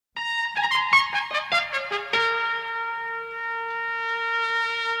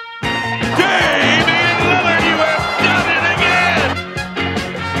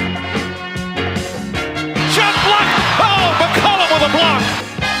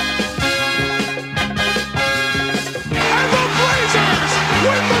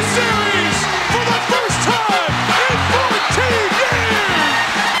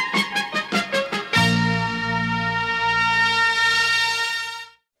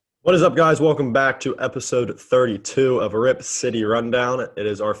What is up, guys? Welcome back to episode 32 of Rip City Rundown. It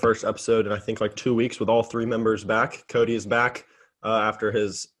is our first episode in, I think, like 2 weeks with all three members back. Cody is back after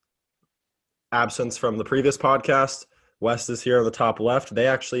his absence from the previous podcast. West is here on the top left. They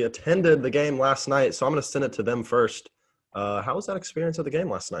actually attended the game last night, so I'm going to send it to them first. How was that experience of the game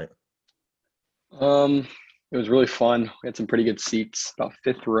last night? Um, it was really fun. We had some pretty good seats, about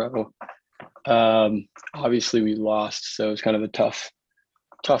fifth row. Obviously we lost, so it was kind of a tough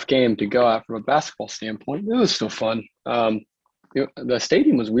game to go at from a basketball standpoint. It was still fun. The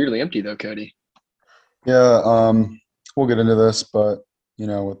stadium was weirdly empty though, Cody. Yeah, we'll get into this, but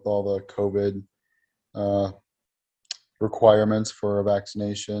with all the COVID uh, requirements for a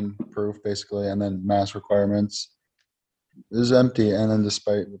vaccination proof, basically, and then mask requirements, it was empty. And then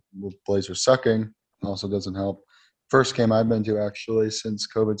despite the Blazers sucking, also doesn't help. First game I've been to actually since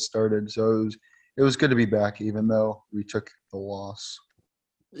COVID started, so it was good to be back, even though we took the loss.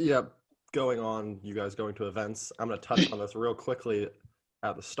 Yep, you guys going to events. I'm going to touch on this real quickly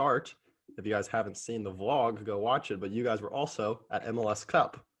at the start. If you guys haven't seen the vlog, go watch it. But you guys were also at MLS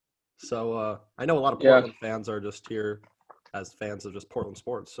Cup. So I know a lot of Yeah, Portland fans are just here as fans of just Portland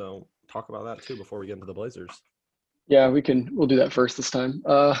sports. So talk about that too before we get into the Blazers. yeah, we'll do that first this time.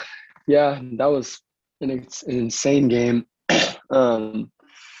 Yeah, that was an insane game. Um,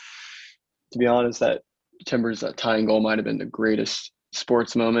 to be honest, that Timbers tying goal might have been the greatest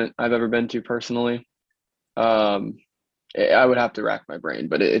sports moment I've ever been to personally. Um, I would have to rack my brain,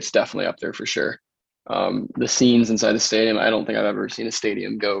 but it's definitely up there for sure. The scenes inside the stadium, I don't think I've ever seen a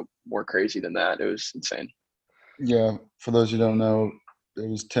stadium go more crazy than that. It was insane. Yeah, for those who don't know, it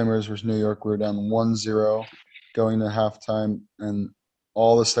was Timbers versus New York. We were down 1-0 going to halftime, and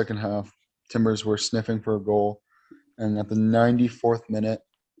all the second half, Timbers were sniffing for a goal. And at the 94th minute,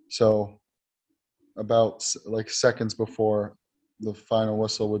 so about like seconds before the final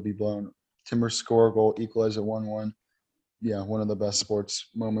whistle would be blown, Timbers score a goal, equalize at 1-1. Yeah, one of the best sports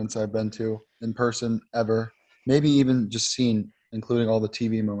moments I've been to in person ever. Maybe even just seen, including all the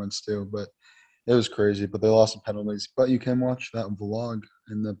TV moments too. But it was crazy. But they lost the penalties. But you can watch that vlog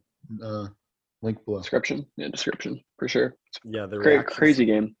in the uh, link below. Description, yeah, description for sure. Yeah, Crazy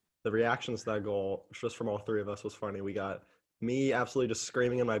game. the reactions to that goal, just from all three of us, was funny. We got me absolutely just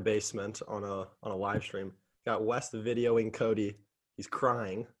screaming in my basement on a live stream. Got West videoing Cody. He's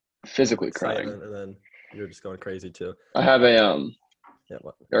crying, Physically crying. excitement, and then you're just going crazy too. I have a Yeah,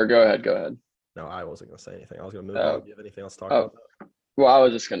 what? or go ahead, go ahead. No, I wasn't gonna say anything. I was gonna move Uh, on. Do you have anything else to talk oh, about? well, I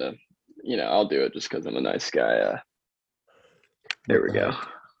was just gonna, I'll do it just because I'm a nice guy. There What we the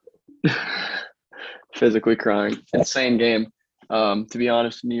go. heck? Physically crying. Insane game. To be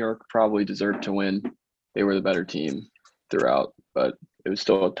honest, New York probably deserved to win. They were the better team throughout, but it was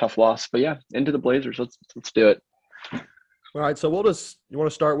still a tough loss. But yeah, into the Blazers. Let's do it. All right, so you want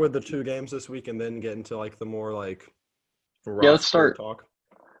to start with the two games this week and then get into like the more like Yeah, roster talk.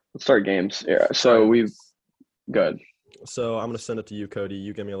 let's start games. Yeah. All So right. we've good. So I'm going to send it to you, Cody.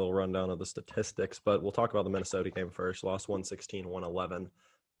 You give me a little rundown of the statistics, but we'll talk about the Minnesota game first. Lost 116-111.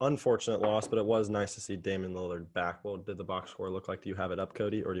 Unfortunate loss, but it was nice to see Damian Lillard back. What did the box score look like? Do you have it up,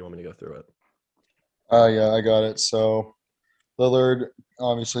 Cody, or do you want me to go through it? Yeah, I got it. So Lillard,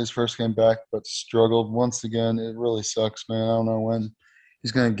 obviously his first game back, but struggled once again. It really sucks, man. I don't know when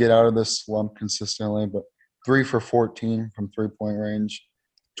he's going to get out of this slump consistently, but 3 for 14 from three-point range,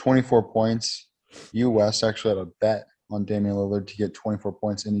 24 points. U.S. actually had a bet on Damian Lillard to get 24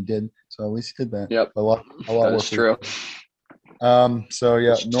 points, and he did. So at least he did that. Yep, A lot that worse. is true. So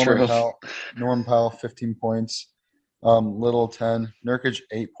yeah, It's true. Norman Powell, 15 points. Little 10. Nurkic,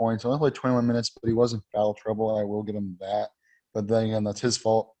 8 points. Only played 21 minutes, but he was in foul trouble. I will give him that. But then again, that's his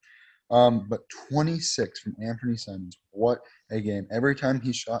fault. But 26 from Anthony Simons. What a game! Every time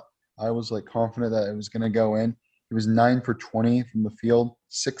he shot, I was like confident that it was going to go in. He was 9 for 20 from the field,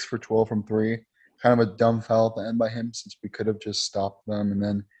 6 for 12 from three. Kind of a dumb foul at the end by him, since we could have just stopped them and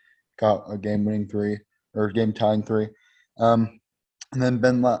then got a game-winning three or game-tying three. And then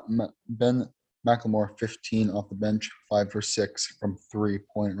Ben McLemore, 15 off the bench, 5 for 6 from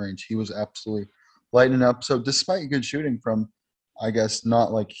three-point range. He was absolutely lighting up. So despite good shooting from, I guess,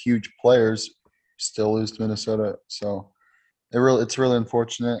 not like huge players, still lose to Minnesota. So it's really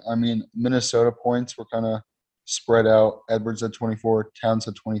unfortunate. I mean, Minnesota points were kind of spread out. Edwards had 24, Towns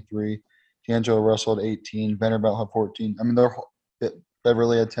had 23, D'Angelo Russell had 18, Vanderbilt had 14. I mean,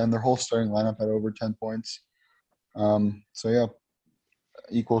 Beverly had 10. Their whole starting lineup had over 10 points. So yeah,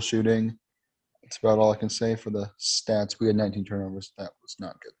 equal shooting. That's about all I can say for the stats. We had 19 turnovers. That was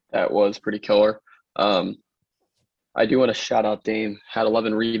not good. That was pretty killer. Um, I do want to shout out Dame. Had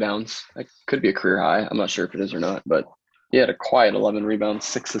 11 rebounds. That could be a career high. I'm not sure if it is or not, but He had a quiet 11 rebounds,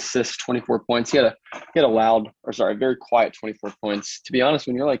 6 assists, 24 points. He had a very quiet 24 points. To be honest,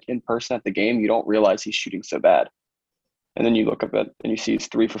 when you're like in person at the game, you don't realize he's shooting so bad. And then you look up at and you see he's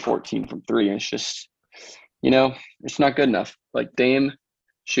 3 for 14 from three, and it's just, it's not good enough. Like Dame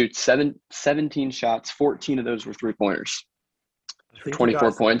shoots 17 shots, 14 of those were 3-pointers. I think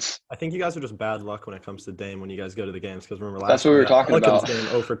 24 points. I think you guys are just bad luck when it comes to Dame when you guys go to the games, because remember That's what we were talking about. Game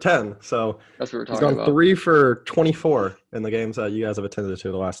 0 for 10. So That's what we're he's talking gone about. 3 for 24 in the games that you guys have attended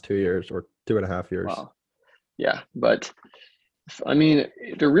to the last 2 years or 2.5 years. Wow. Yeah, but I mean,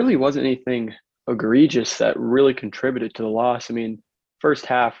 there really wasn't anything egregious that really contributed to the loss. I mean, first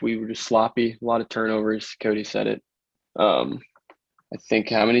half we were just sloppy, a lot of turnovers. Cody said it. I think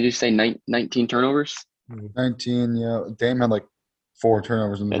how many did you say? 19 turnovers. 19. Yeah, Dame had like 4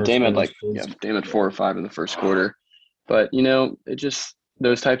 turnovers in the first Dame had quarter. Dame had 4 or 5 in the first quarter. But it just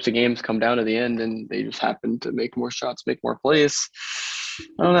those types of games come down to the end, and they just happen to make more shots, make more plays.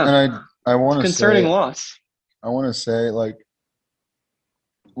 I don't know. And I want to concerning loss. I want to say like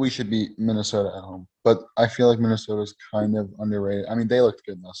we should beat Minnesota at home, but I feel like Minnesota's kind of underrated. I mean, they looked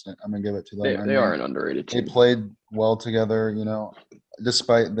good last night. I'm gonna give it to them. They are an underrated team. They played well together.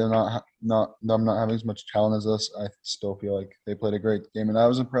 Despite them them not having as much talent as us, I still feel like they played a great game, and I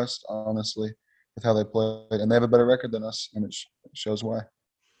was impressed, honestly, with how they played. And they have a better record than us, and it shows why.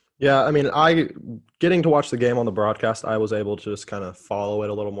 Yeah, I mean, getting to watch the game on the broadcast, I was able to just kind of follow it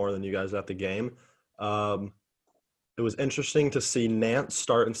a little more than you guys at the game. It was interesting to see Nance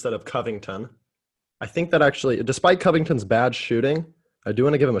start instead of Covington. I think that actually, despite Covington's bad shooting, I do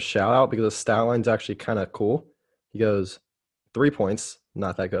want to give him a shout out because his stat line's actually kind of cool. He goes 3 points,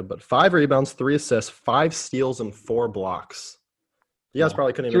 not that good, but 5 rebounds, 3 assists, 5 steals, and 4 blocks. You guys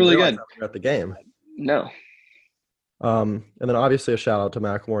probably couldn't even realize that we were at the game. No. And then obviously a shout out to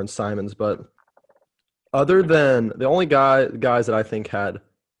McLemore and Simons, but other than the only guys that I think had,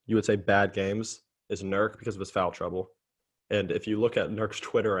 you would say, bad games is Nurk because of his foul trouble. And if you look at Nurk's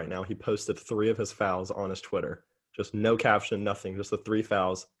Twitter right now, he posted 3 of his fouls on his Twitter. Just no caption, nothing, just the 3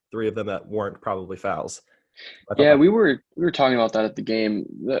 fouls, 3 of them that weren't probably fouls. Yeah, we were talking about that at the game.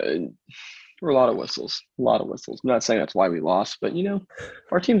 There were a lot of whistles. I'm not saying that's why we lost, but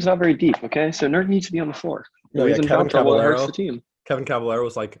our team's not very deep. Okay, so Nurk needs to be on the floor. He's in foul trouble. It hurts the team. Kevin Cavallero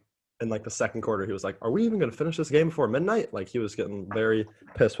was like, in like the second quarter, he was like, "Are we even going to finish this game before midnight?" Like he was getting very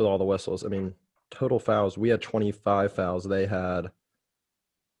pissed with all the whistles. I mean, total fouls. We had 25 fouls. They had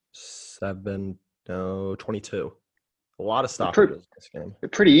 22. A lot of stoppages this game. They're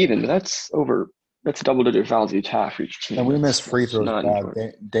pretty even. That's double-digit fouls each half for each team. And we missed free throws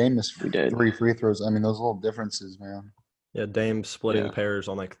bad. Dame missed 3 free throws. I mean, those little differences, man. Yeah, Dame splitting pairs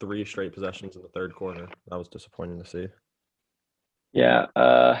on like 3 straight possessions in the third quarter. That was disappointing to see. Yeah,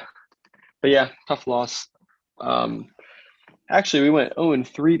 but yeah, tough loss. Actually, we went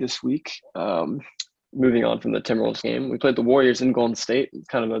 0-3 this week. Moving on from the Timberwolves game, we played the Warriors in Golden State.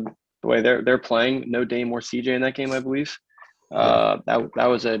 Kind of the way they're playing. No Dame or CJ in that game, I believe. That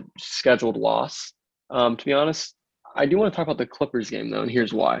was a scheduled loss. To be honest, I do want to talk about the Clippers game though, and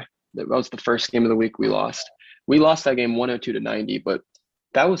here's why. That was the first game of the week we lost. We lost that game 102-90, but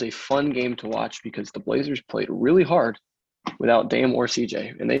that was a fun game to watch because the Blazers played really hard without Dame or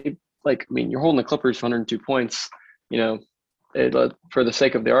CJ, and they you're holding the Clippers for 102 points. For the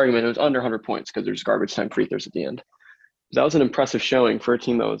sake of the argument, it was under 100 points because there's garbage time free throws at the end. That was an impressive showing for a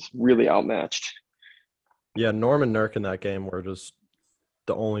team that was really outmatched. Yeah, Norm and Nurk in that game were just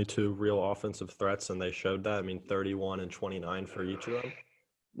the only 2 real offensive threats, and they showed that. I mean, 31 and 29 for each of them.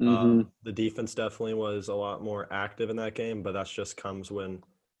 Mm-hmm. The defense definitely was a lot more active in that game, but that just comes when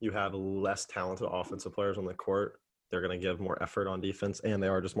you have less talented offensive players on the court. They're going to give more effort on defense, and they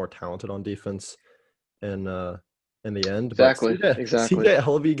are just more talented on defense in the end. Exactly. CJ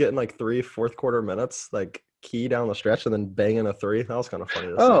Elleby getting like 3 fourth-quarter minutes, like key down the stretch and then banging a 3. That was kind of funny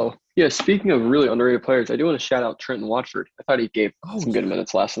to see. Oh, yeah. Speaking of really underrated players, I do want to shout out Trenton Watford. I thought he gave some good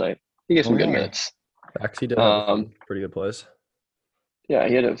minutes last night. He gave some good minutes. Facts, he did have some pretty good plays. Yeah,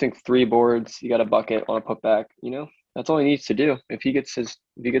 he had, I think, 3 boards. He got a bucket on a putback. That's all he needs to do. If he gets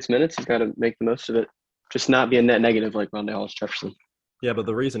minutes, he's got to make the most of it. Just not be a net negative like Rondae Hollis-Jefferson. Yeah, but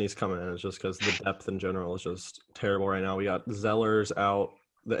the reason he's coming in is just because the depth in general is just terrible right now. We got Zellers out.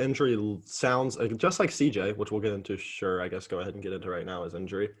 The injury sounds just like CJ, which we'll get into. Sure, I guess go ahead and get into right now his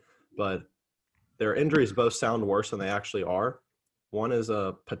injury. But their injuries both sound worse than they actually are. One is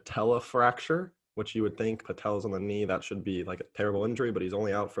a patella fracture, which you would think patella's on the knee. That should be like a terrible injury, but he's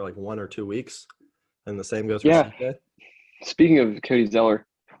only out for like 1 or 2 weeks. And the same goes for CJ. Speaking of Cody Zeller,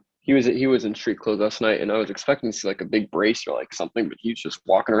 he was in street clothes last night, and I was expecting to see like a big brace or like something, but he's just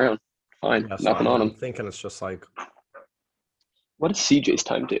walking around fine, nothing on him. I'm thinking it's just like What is CJ's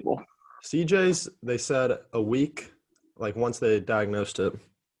timetable? CJ's, they said a week, like once they diagnosed it,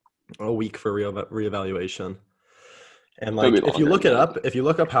 a week for reevaluation. And like, Maybe if you longer look than it that. up, if you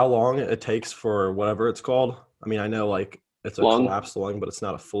look up how long it takes for whatever it's called, I mean, I know like it's a Lung? collapsed lung, but it's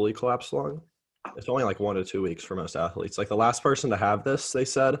not a fully collapsed lung. It's only like 1 to 2 weeks for most athletes. Like the last person to have this, they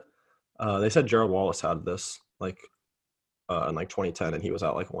said Gerald Wallace had this like in like 2010, and he was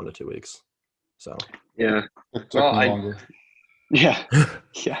out like 1 to 2 weeks. So Yeah. It took Well, me longer. Yeah.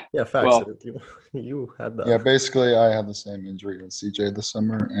 Yeah. yeah, facts. Well, You had that. Yeah, basically, I had the same injury with CJ this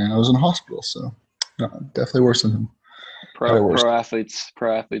summer, and I was in hospital, so no, definitely worse than him. Probably worse. pro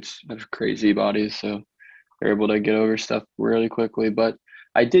athletes have crazy bodies, so they're able to get over stuff really quickly. But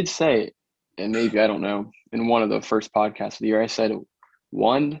I did say, and maybe I don't know, in one of the first podcasts of the year, I said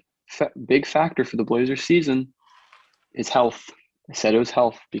one big factor for the Blazers season is health. I said it was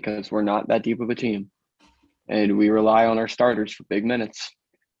health because we're not that deep of a team, and we rely on our starters for big minutes.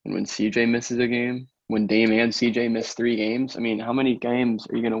 And when CJ misses a game, when Dame and CJ miss 3 games, I mean, how many games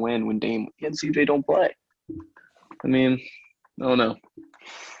are you going to win when Dame and CJ don't play? I mean, I don't know.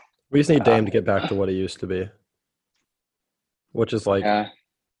 We just need Dame to get back to what he used to be, which is like Yeah.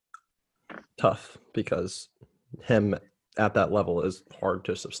 tough because him at that level is hard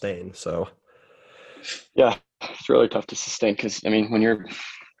to sustain. So Yeah, it's really tough to sustain because, I mean,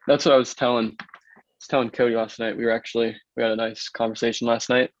 that's what I was telling Cody last night. We had a nice conversation last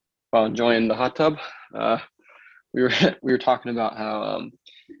night while enjoying the hot tub. We were talking about how,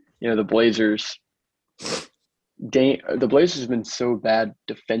 the Blazers have been so bad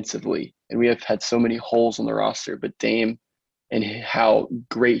defensively, and we have had so many holes on the roster, but Dame and how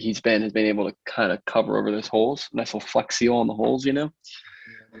great he's been has been able to kind of cover over those holes. Nice little flex seal on the holes,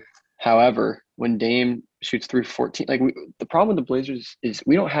 However, when Dame shoots through 14, the problem with the Blazers is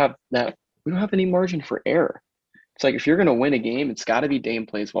we don't have any margin for error. It's like if you're going to win a game, it's got to be Dame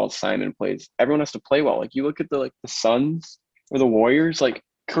plays well, Simon plays. Everyone has to play well. Like you look at the Suns or the Warriors, like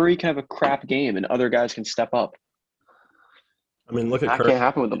Curry can have a crap game and other guys can step up. I mean, look at That Curry. can't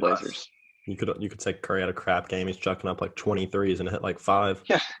happen with the Blazers. You could say Curry had a crap game. He's chucking up like 23s and hit like 5.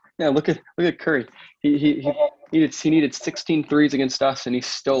 Yeah. Look at Curry. He needed 16 threes against us, and he's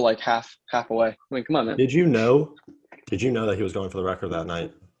still like half away. I mean, come on, man. Did you know that he was going for the record that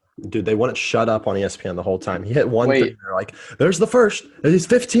night? Dude, they wouldn't shut up on ESPN the whole time. He hit one Wait. three, and they're like, there's the first. He's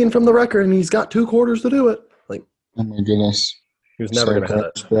 15 from the record, and he's got 2 quarters to do it. Like, Oh my goodness. he was never So going to hit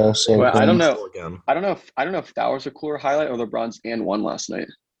it. close, bro. So Well, I don't close. know. Again. I don't know if that was a cooler highlight or LeBron's and one last night.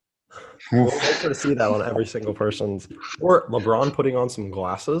 We'll wait to see that on every single person's. Or LeBron putting on some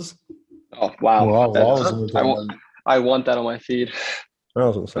glasses. Oh wow! Wow, That- that was I want I want that on my feed. That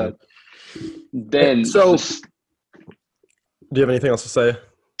was insane. Then So- Do you have anything else to say?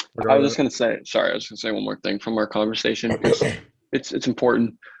 I was just gonna say one more thing from our conversation. It's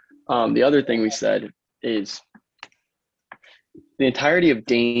important. The other thing we said is the entirety of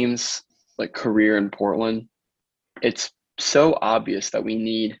Dame's career in Portland. It's so obvious that we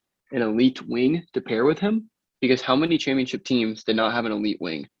need an elite wing to pair with him because how many championship teams did not have an elite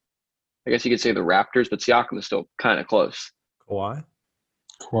wing? I guess you could say the Raptors, but Siakam is still kind of close. Kawhi?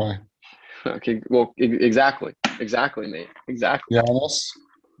 Kawhi. Okay, well, exactly, mate, exactly. Giannis.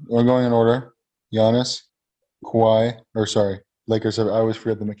 We're going in order. Giannis, Kawhi, Lakers. I always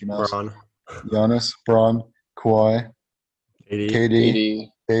forget the Mickey Mouse. LeBron? Giannis, Braun, Kawhi, KD?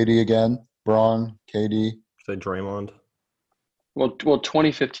 KD again, Braun, KD. Say Draymond? Well,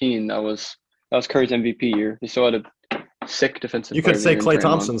 2015 that was Curry's MVP year. He still had a sick defensive. You could player say named Klay Draymond.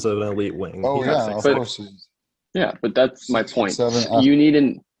 Thompson's an elite wing. Oh He has yeah, of 6'6". course. he is. Yeah, but that's my 6'7", point. 7". You need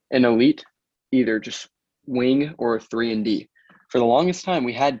an elite, either just wing or 3 and D. For the longest time,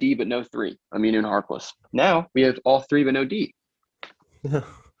 we had D but no 3. Aminu and Harkless. Now we have all 3 but no D.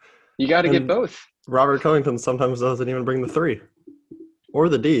 You got to get And- both. Robert Covington sometimes doesn't even bring the 3. Or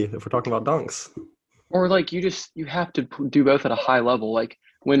the D, if we're talking about dunks. Or you have to do both at a high level. Like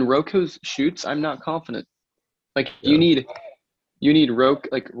when Rocco shoots, I'm not confident. You need Roke.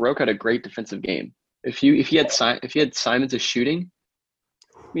 Roke had a great defensive game. If he had Simons' shooting,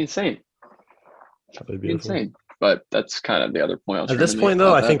 it'd be insane. That'd be It'd be beautiful. insane. But that's kind of the other point I was At trying this to point, make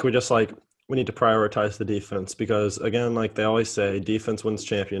though, about I think we just we need to prioritize the defense because, again, like they always say, defense wins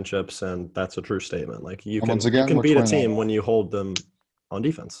championships, and that's a true statement. Like you And can once again, you can we're beat a 29. team when you hold them on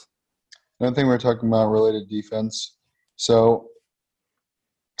defense. Another thing we we're talking about related defense. So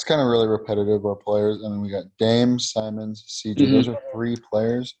it's kind of really repetitive. Our players. I mean, we got Dame, Simons, CJ. Mhm. Those are 3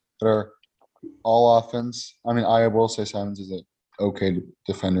 players that are all offense. I mean, I will say Simons is an okay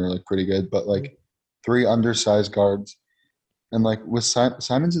defender, pretty good, but 3 undersized guards, and with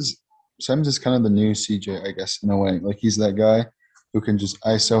Simons is kind of the new CJ, I guess, in a way. He's that guy who can just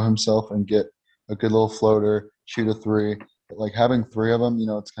ISO himself and get a good little floater, shoot a three. But like having three of them,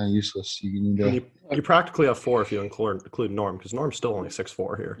 it's kind of useless. You need I mean, to. you practically have four if you include Norm, because Norm's still only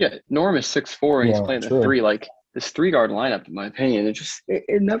 6'4" here. Yeah, Norm is 6'4", and he's Yeah, playing the true. three. Like this 3-guard lineup, in my opinion,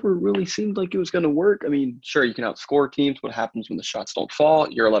 it never really seemed like it was going to work. I mean, sure, you can outscore teams. What happens when the shots don't fall?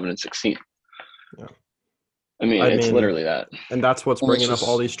 You're 11-16. Yeah. I mean, it's literally that. And that's what's bringing up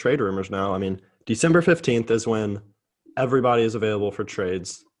all these trade rumors now. I mean, December 15th is when everybody is available for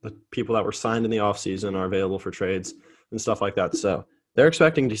trades. The people that were signed in the offseason are available for trades and stuff like that. So they're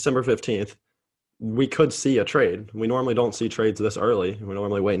expecting December 15th. We could see a trade. We normally don't see trades this early. We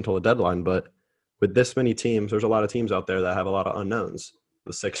normally wait until the deadline. But with this many teams, there's a lot of teams out there that have a lot of unknowns.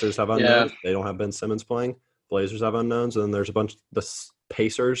 The Sixers have unknowns. They don't have Ben Simmons playing. Blazers have unknowns. And then there's a bunch – the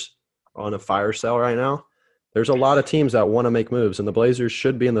Pacers on a fire sale right now. There's a lot of teams that want to make moves, and the Blazers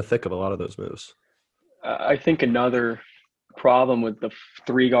should be in the thick of a lot of those moves. I think another problem with the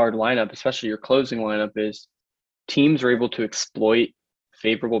 3-guard lineup, especially your closing lineup, is teams are able to exploit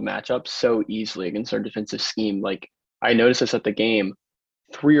favorable matchups so easily against their defensive scheme. Like I noticed this at the game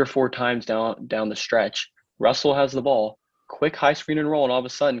 3 or 4 times down the stretch. Russell has the ball, quick high screen and roll, and all of a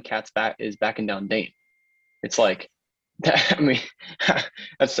sudden KAT's is backing down Dame. It's like, I mean,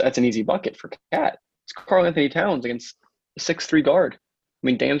 that's an easy bucket for KAT. It's Karl Anthony Towns against a 6'3" guard. I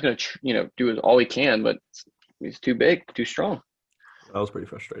mean, Dame's going to, do all he can, but he's too big, too strong. That was pretty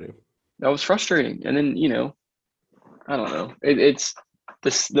frustrating. That was frustrating. And then, I don't know. It's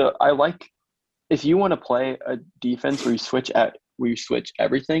this. I like if you want to play a defense where you switch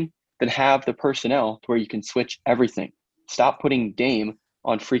everything, then have the personnel to where you can switch everything. Stop putting Dame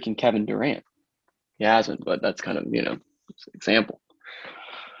on freaking Kevin Durant. He hasn't, but that's kind of an example.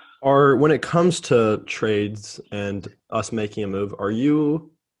 Or when it comes to trades and us making a move, are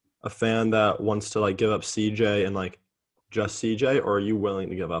you a fan that wants to like give up CJ and just CJ, or are you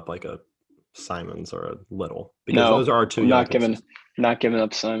willing to give up like a Simons or a Little? Because those are our two. Not giving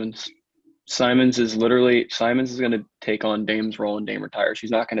up Simons. Simons is going to take on Dame's role and Dame retires.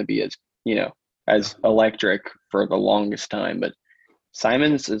 He's not going to be as electric for the longest time. But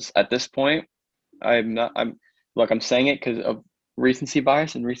Simons is at this point. I'm saying it because of recency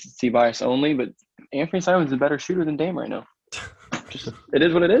bias and recency bias only, but Anthony Simons is a better shooter than Dame right now. It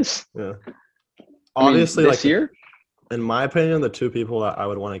is what it is. Yeah. Obviously, this year, in my opinion, the two people that I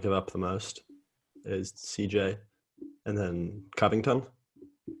would want to give up the most is CJ and then Covington.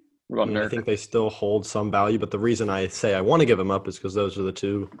 I think they still hold some value, but the reason I say I want to give them up is because those are the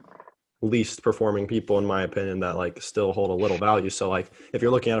two least performing people, in my opinion, that still hold a little value. So if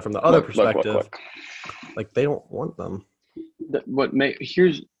you're looking at it from the other perspective, they don't want them.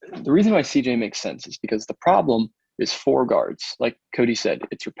 Here's the reason why CJ makes sense is because the problem is 4 guards. Like Cody said,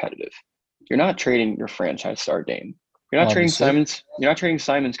 it's repetitive. You're not trading your franchise star Dame. You're not trading Simons. You're not trading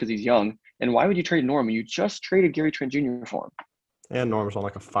Simons because he's young. And why would you trade Norm? You just traded Gary Trent Jr. for him. And Norm's on a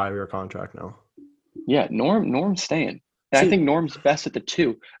 5-year contract now. Yeah, Norm's staying. And I think Norm's best at the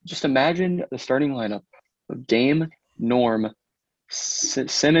 2. Just imagine the starting lineup of Dame, Norm,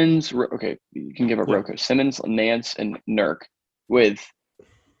 Simmons. Okay, you can give up Rocco. Simmons, Nance, and Nurk with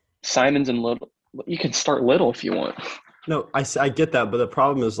Simons and Little. You can start Little if you want. No, I get that, but the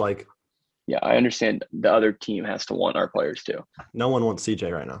problem is yeah, I understand the other team has to want our players too. No one wants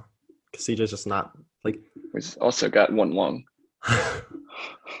CJ right now because CJ's just not He's also got one lung.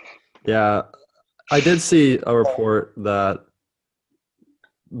 Yeah, I did see a report that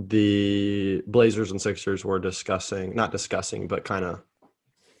the Blazers and Sixers were not discussing, but kind of,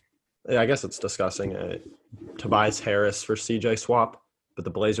 I guess it's discussing a Tobias Harris for CJ swap, but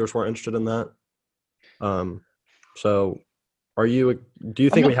the Blazers weren't interested in that. So do you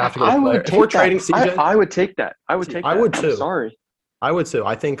think we have to get a player? If we're trading CJ? I would take that. I would too. I'm sorry. I would too.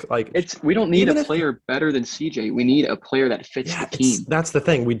 I think we don't need a player better than CJ. We need a player that fits the team. That's the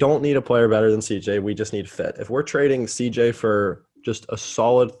thing. We don't need a player better than CJ. We just need fit. If we're trading CJ for just a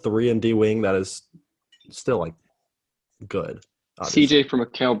solid 3-and-D wing that is still good. Obviously. CJ for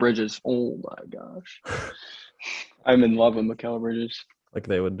Mikal Bridges. Oh my gosh. I'm in love with Mikal Bridges.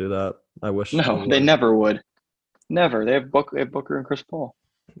 They would do that. I wish. No, they never would. Never. They have Booker and Chris Paul.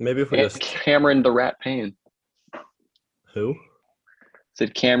 Maybe if we just Cameron the Rat Payne. Who?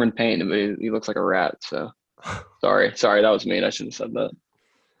 Said Cameron Payne, but he looks like a rat. So sorry, that was mean. I shouldn't have said that.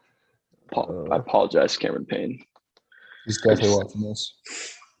 I apologize, Cameron Payne. He's definitely watching this.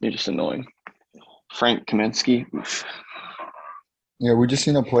 You're just annoying. Frank Kaminsky. Oof. Yeah, we just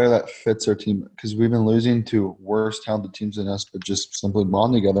need a player that fits our team because we've been losing to worse talented teams than us, but just simply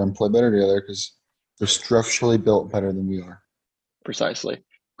bond together and play better together because they're structurally built better than we are. Precisely.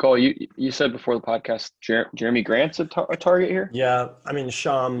 Cole, you said before the podcast, Jeremy Grant's a target here. Yeah, I mean,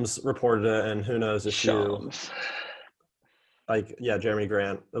 Shams reported it, and who knows if Shams. Jeremy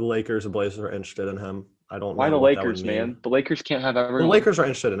Grant, the Lakers and Blazers are interested in him. I don't Why know the what that would Lakers, mean. man? The Lakers can't have everyone. The Lakers are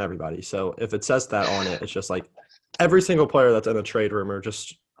interested in everybody. So if it says that on it, it's just like every single player that's in a trade rumor,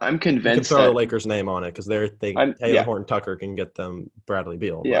 just I'm you can convinced throw that the Lakers' name on it because they're thinking Taylor Horton Tucker can get them Bradley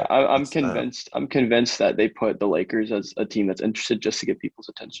Beal. Yeah, but I'm it's convinced. I'm convinced that they put the Lakers as a team that's interested just to get people's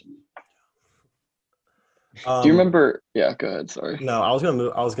attention. Do you remember? Yeah, go ahead. Sorry. No, I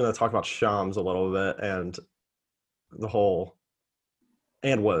was gonna talk about Shams a little bit and the whole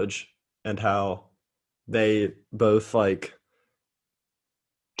and Woj and how they both like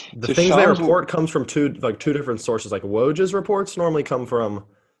the So things they Shams report comes from two different sources. Like Woj's reports normally come from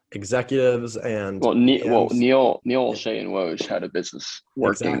executives and Neil PMs. O'Shea and Woj had a business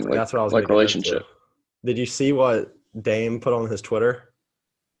working. Exactly. That's what I was like gonna get relationship. into. Did you see what Dame put on his Twitter?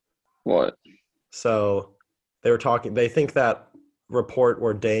 What? So they were talking. They think that report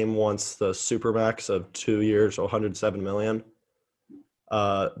where Dame wants the supermax of 2 years, 107 million.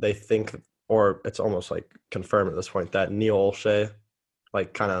 They think, or it's almost like confirmed at this point, that Neil O'Shea,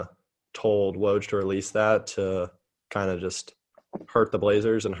 like, kind of told Woj to release that to kind of just hurt the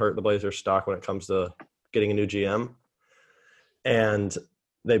Blazers and hurt the Blazers stock when it comes to getting a new GM. And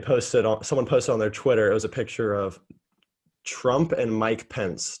someone posted on their Twitter, it was a picture of Trump and Mike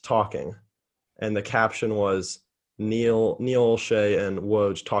Pence talking. And the caption was Neil O'Shea and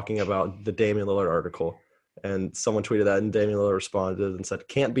Woj talking about the Damian Lillard article. And someone tweeted that, and Damian Lillard responded and said,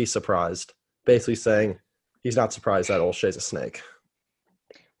 "Can't be surprised," basically saying he's not surprised that O'Shea's a snake.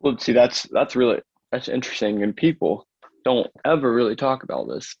 Well, see, that's interesting, and people don't ever really talk about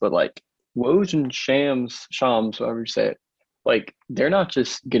this, but like Woj and Shams, however you say it, like they're not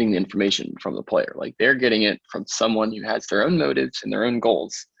just getting the information from the player, like they're getting it from someone who has their own motives and their own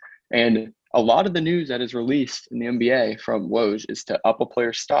goals. And a lot of the news that is released in the NBA from Woj is to up a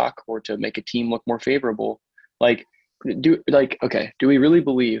player's stock or to make a team look more favorable. Do we really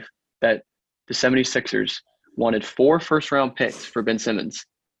believe that the 76ers wanted 4 first-round picks for Ben Simmons?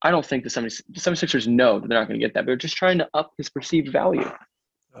 I don't think the 76ers know that they're not going to get that. They're just trying to up his perceived value.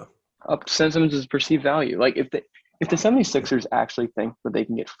 Up Simmons' perceived value. Like if the 76ers actually think that they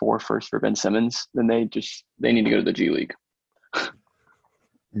can get 4 firsts for Ben Simmons, then they need to go to the G League.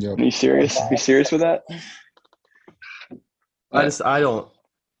 Yep. Are you serious? Are you serious with that? I don't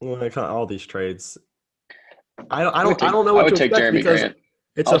when it comes to all these trades. I don't know what I would to take expect Jeremy because Grant.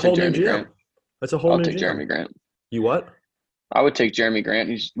 it's a whole new GM. It's a whole new I'll take GM. Jeremy Grant. You what? I would take Jeremy Grant.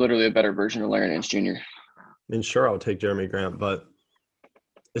 He's literally a better version of Larry Nance Jr. I mean, sure, I would take Jeremy Grant, but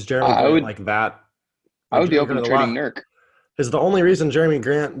is Jeremy Grant like that? I would be open to trading Nurk. Is the only reason Jeremy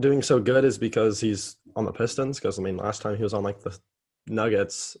Grant doing so good is because he's on the Pistons? Because I mean, last time he was on like the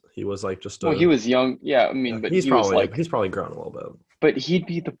Nuggets, he was like just. Well, he was young. Yeah, I mean, but he's probably grown a little bit. But he'd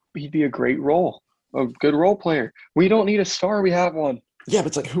be a great a good role player. We don't need a star. We have one. Yeah, but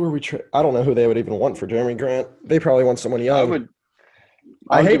it's like, who are we? I don't know who they would even want for Jeremy Grant. They probably want someone young.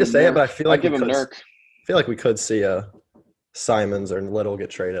 I hate to say it, but I feel like Nurk. I feel like we could see Simons or Little get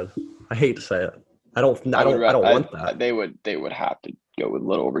traded. I hate to say it. I don't want that. They would have to go with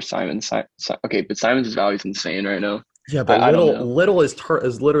Little over Simons. Okay, but Simons' value is insane right now. Yeah, but Little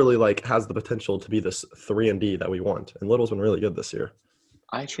is literally like has the potential to be this 3-and-D that we want, and Little's been really good this year.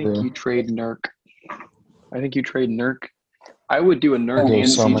 I think you trade Nurk. I would do a Nurk and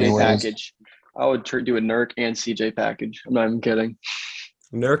CJ package. I would do a Nurk and CJ package. I'm not even kidding.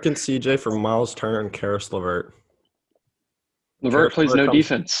 Nurk and CJ for Miles Turner and Karis LeVert. LeVert plays no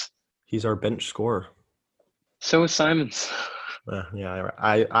defense. He's our bench scorer. So is Simons. Yeah,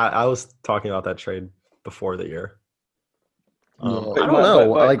 I was talking about that trade before the year. I don't know.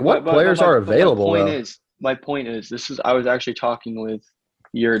 What players are available? My point is, I was actually talking with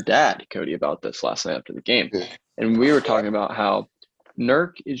your dad, Cody, about this last night after the game. And we were talking about how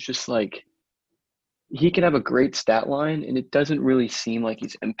Nurk is just like, he can have a great stat line, and it doesn't really seem like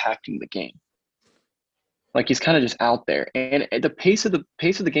he's impacting the game. Like he's kind of just out there, and the pace of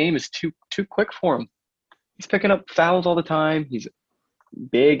the game is too quick for him. He's picking up fouls all the time. He's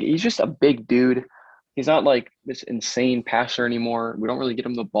big. He's just a big dude. He's not like this insane passer anymore. We don't really get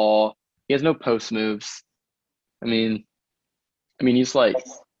him the ball. He has no post moves. I mean, he's like,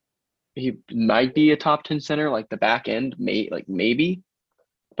 he might be a top 10 center, like the back end, maybe,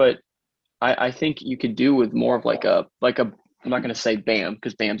 but I think you could do with more of like a I'm not going to say Bam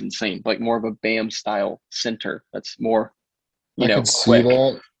because Bam's insane, but like more of a Bam style center that's more,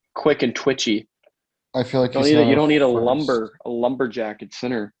 quick and twitchy. I feel like you don't need a lumberjack at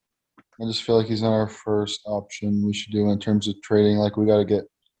center. I just feel like he's not our first option we should do in terms of trading. Like we got to get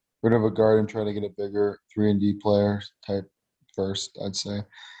rid of a guard and try to get a bigger 3-and-D player type first, I'd say.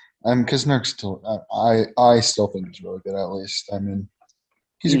 Because Nurk still, I still think he's really good. At least, I mean,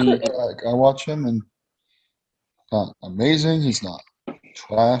 he's a great. I watch him and not amazing. He's not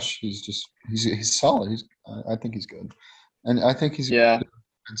trash. He's solid. I think he's good, and I think he's Yeah. good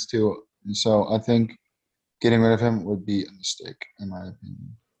defense too. And so I think getting rid of him would be a mistake, in my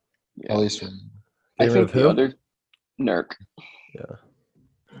opinion. Yeah. At least for me. I Getting rid think of the who? other Nurk. Yeah.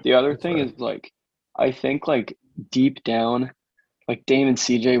 The other That's thing fair. is like I think like deep down, like Dame and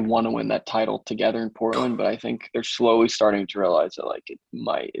CJ want to win that title together in Portland, but I think they're slowly starting to realize that like it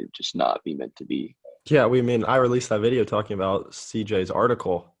might just not be meant to be. Yeah, I released that video talking about CJ's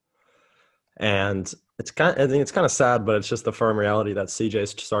article, and I think it's kind of sad, but it's just the firm reality that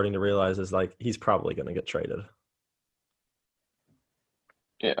CJ's starting to realize is like he's probably going to get traded.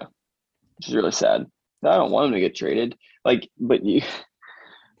 Yeah. Which is really sad. I don't want him to get traded. Like, but you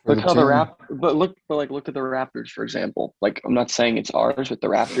For look how the team. look at the Raptors, for example. Like, I'm not saying it's ours, but the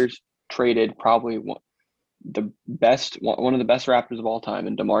Raptors traded probably one of the best Raptors of all time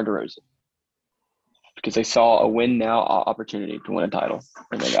in DeMar DeRozan because they saw a win now opportunity to win a title,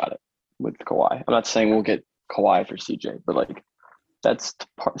 and they got it with Kawhi. I'm not saying we'll get Kawhi for CJ, but like that's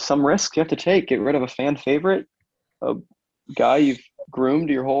some risk you have to take. Get rid of a fan favorite, a guy you've groomed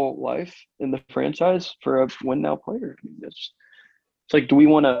your whole life in the franchise for a win now player. I mean, it's like, do we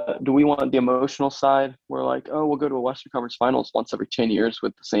want the emotional side where like, oh, we'll go to a Western Conference Finals once every 10 years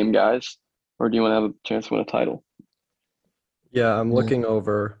with the same guys, or do you want to have a chance to win a title? Yeah, I'm Yeah. looking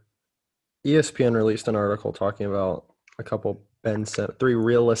over. ESPN released an article talking about a couple three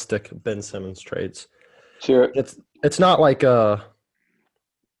realistic Ben Simmons trades. So It's not like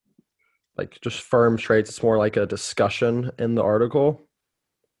just firm trades. It's more like a discussion in the article,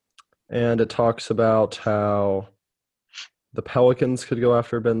 and it talks about how the Pelicans could go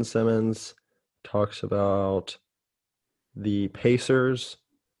after Ben Simmons. Talks about the Pacers,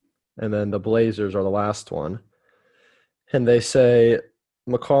 and then the Blazers are the last one. And they say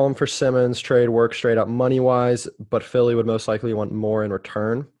McCollum for Simmons trade works straight up money-wise, but Philly would most likely want more in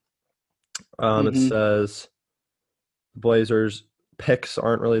return. It says Blazers picks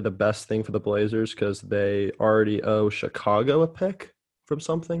aren't really the best thing for the Blazers because they already owe Chicago a pick from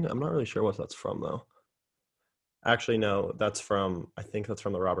something. I'm not really sure what that's from, though. Actually, no, I think that's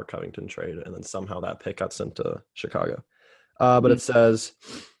from the Robert Covington trade, and then somehow that pick got sent to Chicago. But it says,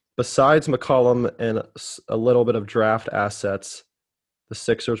 besides McCollum and a little bit of draft assets, the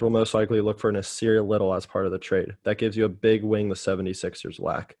Sixers will most likely look for Nasir Little as part of the trade. That gives you a big wing the 76ers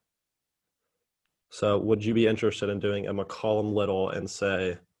lack. So would you be interested in doing a McCollum Little and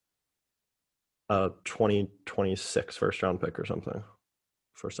say a 2026 first round pick or something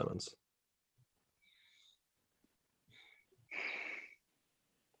for Simmons?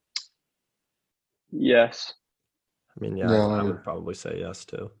 yes, I mean, Yeah. I would probably say yes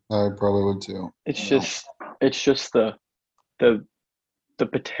too. I probably would too. it's just the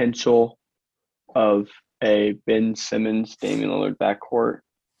potential of a Ben Simmons Damian Lillard backcourt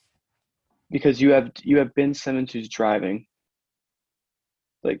because you have Ben Simmons who's driving.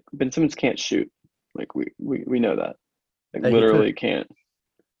 Like Ben Simmons can't shoot. Like we know that. Like Hey, literally can't.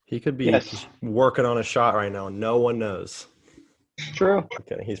 He could be Yes. just working on a shot right now, and no one knows. True.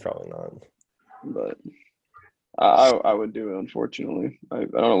 Okay, he's probably not. But I would do it, unfortunately. I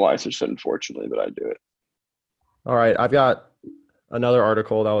don't know why I said unfortunately, but I'd do it. All right, I've got another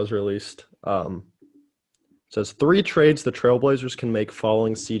article that was released. It says 3 trades the Trailblazers can make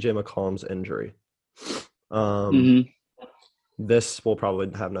following CJ McCollum's injury. This will probably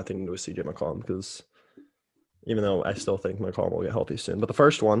have nothing to do with CJ McCollum because even though I still think McCollum will get healthy soon. But the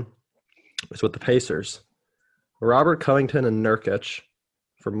first one is with the Pacers. Robert Covington and Nurkic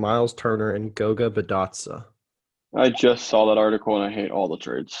for Miles Turner and Goga Bitadze. I just saw that article and I hate all the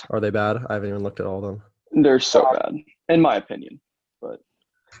trades. Are they bad? I haven't even looked at all of them. They're so bad, in my opinion. But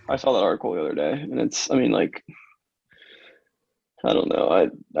I saw that article the other day, and I mean, like, I don't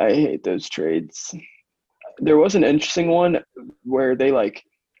know. I hate those trades. There was an interesting one where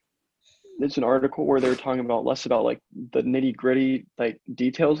there's an article where they were talking about less about like the nitty gritty like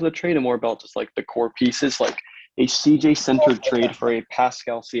details of the trade and more about just like the core pieces, like a CJ centered trade for a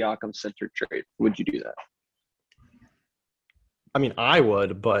Pascal Siakam centered trade. Would you do that? I mean, I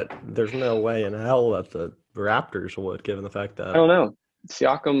would, but there's no way in hell that the Raptors would, given the fact that. I don't know.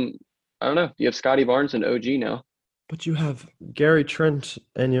 Siakam, I don't know. You have Scotty Barnes and OG now. But you have Gary Trent,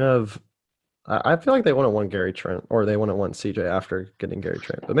 and you have. I feel like they wouldn't want Gary Trent, or they wouldn't want CJ after getting Gary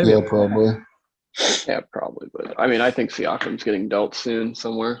Trent. But maybe. Yeah, probably. Yeah, probably. But I mean, I think Siakam's getting dealt soon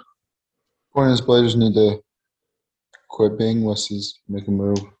somewhere. Point is, Blazers need to quit being wussies, make a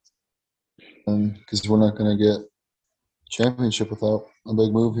move. and because we're not going to get championship without a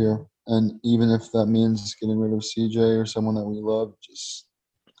big move here. And even if that means getting rid of CJ or someone that we love, just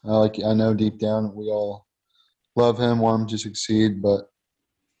I know deep down we all love him, want him to succeed, but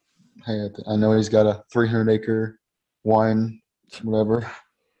hey, I know he's got a 300-acre wine, whatever.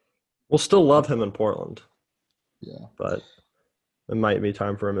 We'll still love him in Portland. Yeah. But it might be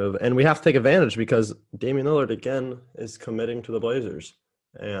time for a move. And we have to take advantage because Damian Lillard, again, is committing to the Blazers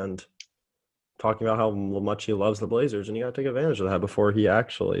and talking about how much he loves the Blazers. And you got to take advantage of that before he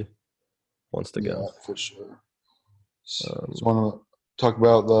actually wants to go. Yeah, for sure. So want to talk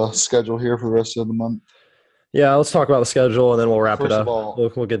about the schedule here for the rest of the month? Yeah, let's talk about the schedule, and then we'll wrap it First up. of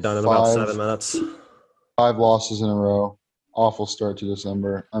all, we'll get done in about 7 minutes. 5 losses in a row. Awful start to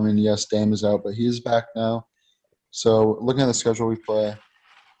December. I mean, yes, Dame is out, but he's back now. So looking at the schedule, we play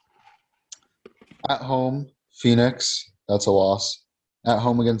at home, Phoenix. That's a loss. At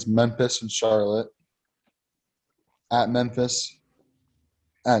home against Memphis and Charlotte. At Memphis.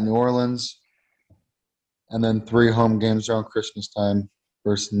 At New Orleans. And then 3 home games around Christmas time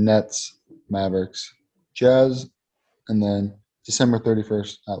versus Nets, Mavericks, Jazz, and then December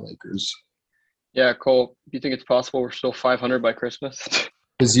 31st at Lakers. Yeah, Cole, do you think it's possible we're still 500 by Christmas?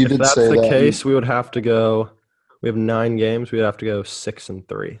 Because you If did that's say the that. case, we would have to go – we have 9 games. We'd have to go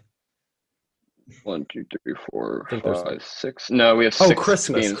 6-3. 1, 2, 3, 4, think there's 5, 6. No, we have 6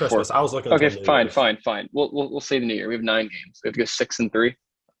 Christmas. games. Christmas. I was looking Okay, until New fine, Year's. fine. We'll say the New Year. We have 9 games. We have to go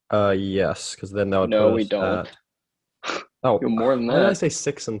 6-3. Yes, because then that would No, put we us don't. at – oh, Go more than why did I that. say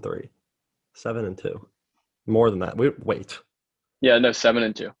 6-3? 7-2. More than that. Wait. Yeah, no,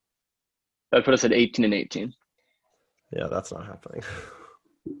 7-2. That would put us at 18-18. Yeah, that's not happening.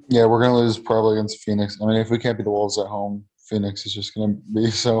 Yeah, we're going to lose probably against Phoenix. I mean, if we can't beat the Wolves at home, Phoenix is just going to be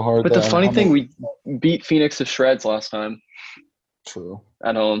so hard. But the funny thing, we beat Phoenix to shreds last time. True.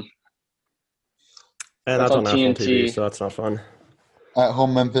 At home. And that's on national TNT. TV, so that's not fun. At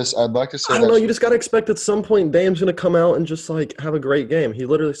home, Memphis, I'd like to say I don't know. You just got to expect at some point Dame's going to come out and just, have a great game. He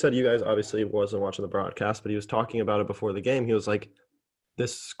literally said, you guys obviously wasn't watching the broadcast, but he was talking about it before the game. He was like,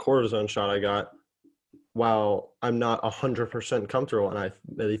 this cortisone shot I got, while I'm not 100% comfortable, and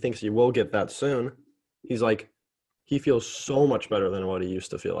he thinks he will get that soon, he's like, he feels so much better than what he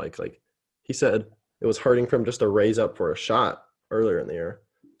used to feel like. Like, he said it was hurting for him just to raise up for a shot earlier in the year.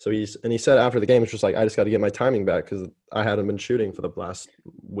 So he said after the game, it's just like, I just got to get my timing back because I hadn't been shooting for the last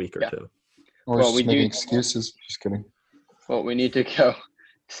week or two. Or Well, just making excuses. Just kidding. Well, we need to go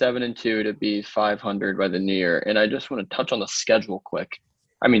 7-2 to be 500 by the New Year. And I just want to touch on the schedule quick.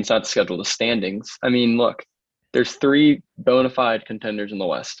 I mean, it's not the schedule, the standings. I mean, look, there's 3 bona fide contenders in the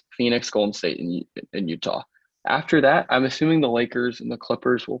West: Phoenix, Golden State, and Utah. After that, I'm assuming the Lakers and the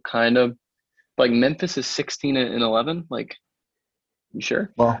Clippers will kind of – like Memphis is 16-11. Like, you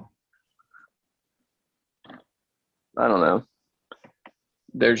sure? Well, I don't know.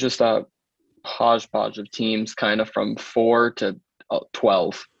 There's just a hodgepodge of teams kind of from 4 to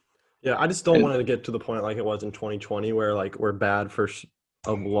 12. Yeah, I just don't want to get to the point like it was in 2020 where, we're bad for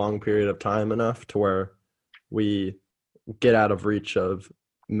a long period of time enough to where we get out of reach of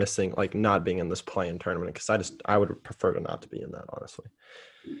missing, not being in this play-in tournament, because I would prefer to not to be in that, honestly.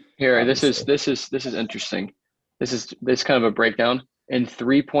 Here, Obviously. this is interesting. This is kind of a breakdown. In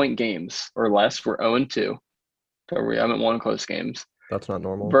 3-point games or less, we're 0-2. So we haven't won close games. That's not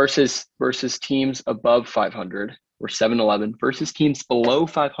normal. Versus teams above 500, we're 7-11. Versus teams below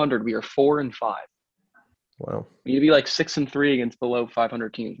 500, we are 4-5. Wow. We need to be 6-3 against below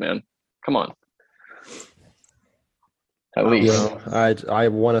 500 teams, man. Come on. At least. I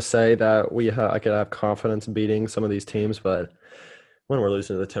want to say that I could have confidence beating some of these teams, but when we're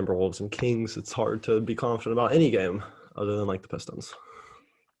losing to the Timberwolves and Kings, it's hard to be confident about any game other than the Pistons.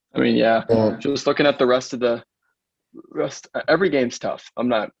 I mean, yeah. Just looking at the rest, every game's tough. I'm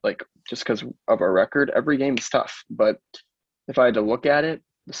not just because of our record, every game is tough. But if I had to look at it,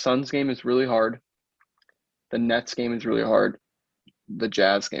 the Suns game is really hard. The Nets game is really hard. The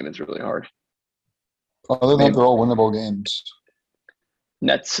Jazz game is really hard. other than that, they're all winnable games.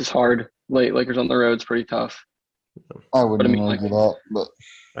 Nets is hard. Lakers on the road is pretty tough. I wouldn't argue that, but All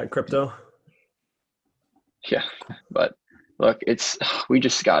right, crypto. Yeah, but look, we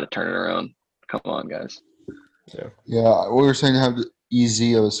just got to turn it around. Come on, guys. yeah, we were saying how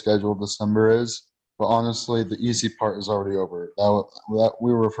easy of a schedule December is, but honestly, the easy part is already over. That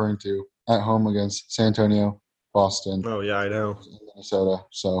we were referring to at home against San Antonio, Boston, Oh, yeah, I know. and Minnesota.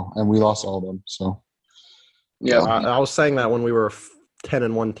 So, and we lost all of them. So, Yeah, I was saying that when we were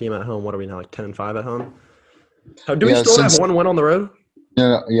 10-1 team at home. What are we now, 10-5 at home? Do we still have one win on the road?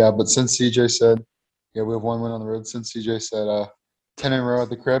 yeah, but since CJ said, we have one win on the road. Since CJ said 10 in a row at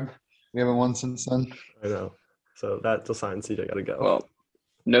the crib, We haven't won since then. I know. So that's a sign CJ got to go. Well,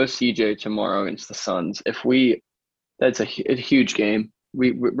 no CJ tomorrow against the Suns. That's a huge game.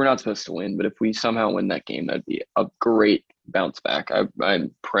 We're not supposed to win, but if we somehow win that game, that'd be a great bounce back.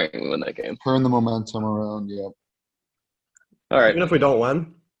 I'm praying we win that game. Turn the momentum around. Yeah. All right. Even if we don't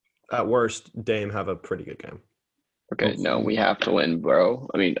win, at worst, Dame have a pretty good game. Okay. No, we have to win, bro.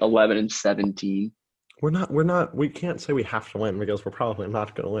 I mean, 11-17. We can't say we have to win because we're probably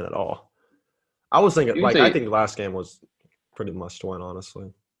not going to win at all. I was thinking, You can I say- think the last game was pretty must win,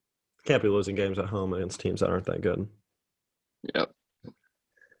 honestly. Can't be losing games at home against teams that aren't that good. Yep.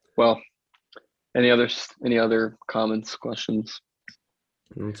 Well, any other comments, questions,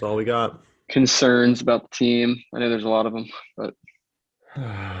 That's all we got. concerns about the team? I know there's a lot of them, but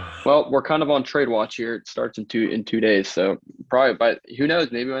well, we're kind of on trade watch here. It starts in 2 days, so probably by who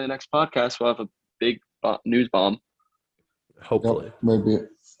knows? Maybe by the next podcast we'll have a big news bomb. Hopefully. Yep, maybe.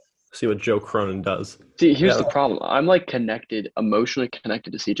 See what Joe Cronin does. See, here's Yeah. the problem. I'm like emotionally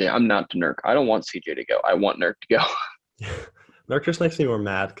connected to CJ. I'm not to Nurk. I don't want CJ to go. I want Nurk to go. Nurk just makes me more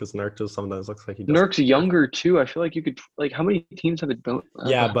mad because Nurk just sometimes looks like he does. Nurk's younger too. I feel like you could how many teams have it built?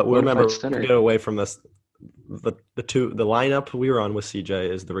 Yeah, but remember, center? get away from this. The lineup we were on with CJ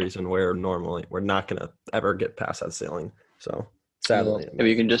is the reason where normally we're not going to ever get past that ceiling. So sadly, Maybe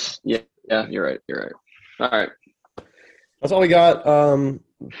you can just yeah, you're right. All right. that's all we got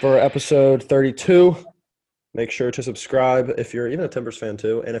for episode 32. Make sure to subscribe if you're even a Timbers fan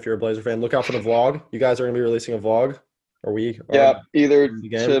too, and if you're a Blazer fan, look out for the vlog. You guys are going to be releasing a vlog, or we? Yeah, either the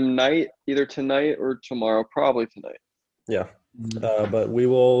game? tonight or tomorrow. Probably tonight. Yeah. But we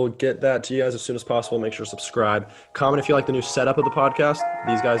will get that to you guys as soon as possible. Make sure to subscribe. Comment if you like the new setup of the podcast.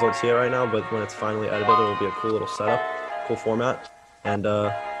 These guys don't see it right now, but when it's finally edited, it will be a cool little setup, cool format. And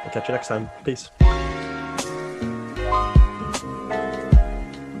we'll catch you next time. Peace.